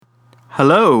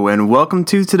Hello and welcome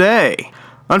to today.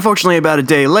 Unfortunately about a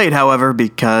day late, however,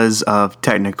 because of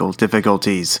technical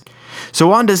difficulties.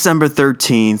 So on December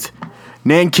 13th,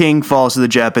 Nanking falls to the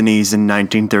Japanese in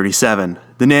 1937.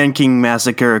 The Nanking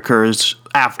Massacre occurs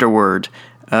afterward.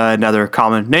 Another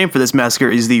common name for this massacre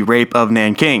is the Rape of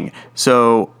Nanking.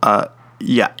 So,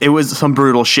 it was some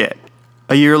brutal shit.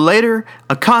 A year later,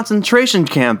 a concentration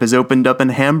camp is opened up in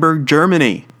Hamburg,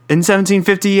 Germany. In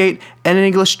 1758, an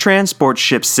English transport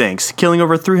ship sinks, killing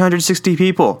over 360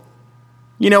 people.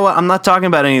 You know what? I'm not talking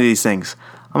about any of these things.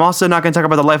 I'm also not going to talk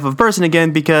about the life of a person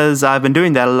again because I've been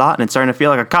doing that a lot and it's starting to feel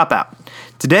like a cop-out.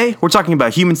 Today, we're talking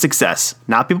about human success,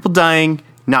 not people dying,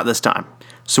 not this time.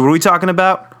 So what are we talking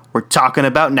about? We're talking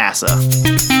about NASA.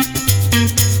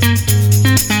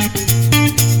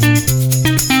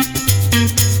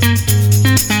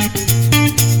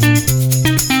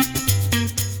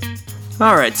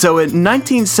 Alright, so in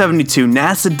 1972,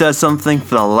 NASA does something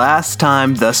for the last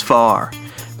time thus far.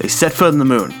 They set foot on the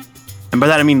moon. And by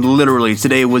that I mean literally,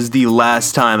 today was the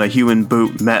last time a human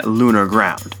boot met lunar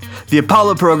ground. The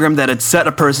Apollo program that had set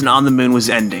a person on the moon was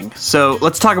ending. So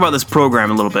let's talk about this program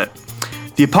a little bit.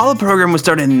 The Apollo program was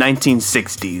started in the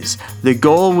 1960s. The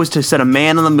goal was to set a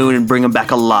man on the moon and bring him back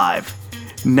alive.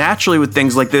 Naturally, with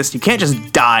things like this, you can't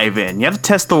just dive in. You have to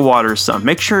test the water some.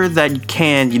 Make sure that you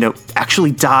can,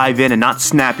 actually dive in and not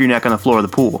snap your neck on the floor of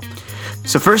the pool.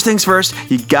 So first things first,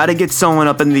 you gotta get someone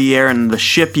up in the air in the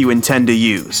ship you intend to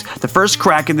use. The first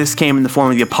crack at this came in the form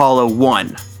of the Apollo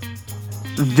 1.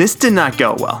 This did not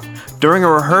go well. During a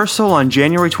rehearsal on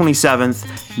January 27th,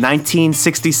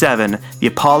 1967, the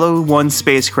Apollo 1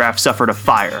 spacecraft suffered a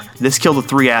fire. This killed the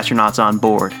 3 astronauts on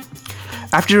board.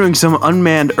 After doing some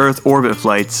unmanned Earth orbit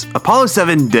flights, Apollo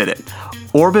 7 did it.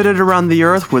 Orbited around the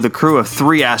Earth with a crew of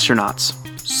 3 astronauts.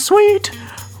 Sweet!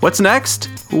 What's next?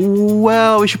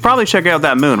 Well, we should probably check out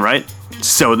that moon, right?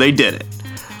 So they did it.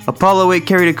 Apollo 8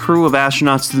 carried a crew of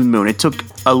astronauts to the moon. It took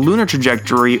a lunar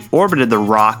trajectory, orbited the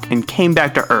rock, and came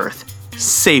back to Earth.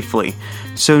 Safely.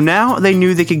 So now they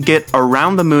knew they could get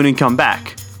around the moon and come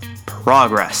back.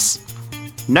 Progress.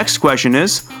 Next question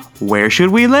is, where should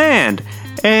we land?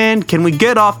 And can we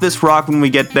get off this rock when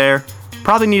we get there?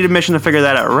 Probably need a mission to figure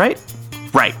that out, right?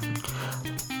 Right.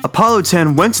 Apollo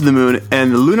 10 went to the moon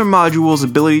and the lunar module's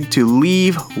ability to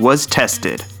leave was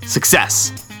tested.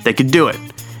 Success. They could do it.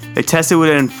 They tested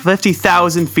within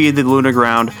 50,000 feet of the lunar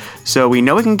ground, so we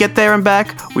know we can get there and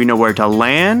back. We know where to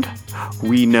land.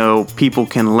 We know people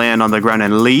can land on the ground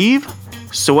and leave.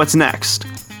 So what's next?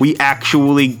 We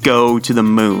actually go to the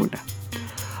moon.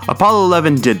 Apollo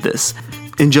 11 did this.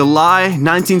 In July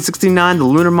 1969, the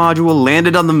lunar module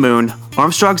landed on the moon.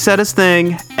 Armstrong said his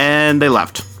thing, and they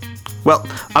left. Well,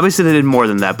 obviously they did more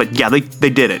than that, but yeah, they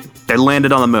did it. They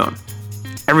landed on the moon.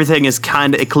 Everything is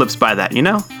kind of eclipsed by that,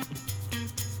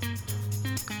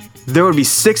 There would be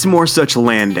 6 more such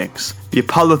landings. The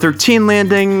Apollo 13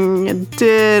 landing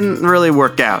didn't really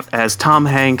work out, as Tom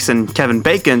Hanks and Kevin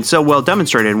Bacon so well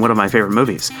demonstrated in one of my favorite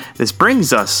movies. This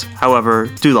brings us, however,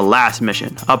 to the last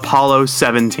mission, Apollo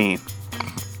 17.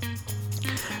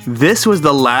 This was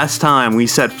the last time we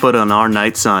set foot on our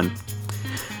night sun.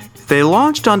 They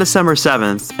launched on December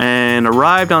 7th and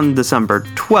arrived on December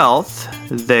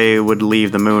 12th. They would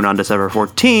leave the moon on December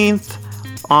 14th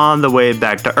on the way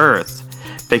back to Earth.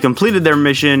 They completed their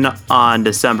mission on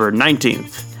December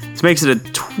 19th. This makes it a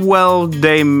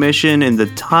 12-day mission in the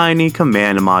tiny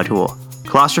command module.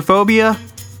 Claustrophobia?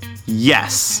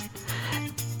 Yes.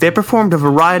 They performed a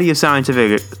variety of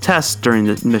scientific tests during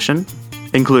the mission,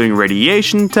 including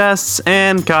radiation tests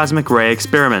and cosmic ray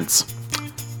experiments.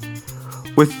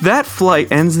 With that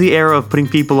flight ends the era of putting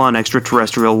people on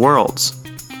extraterrestrial worlds.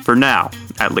 For now,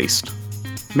 at least.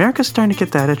 America's starting to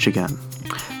get that itch again.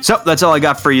 So, that's all I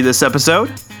got for you this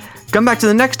episode. Come back to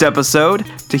the next episode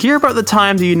to hear about the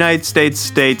time the United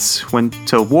States went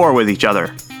to war with each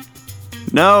other.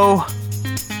 No,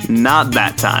 not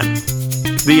that time.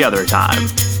 The other time.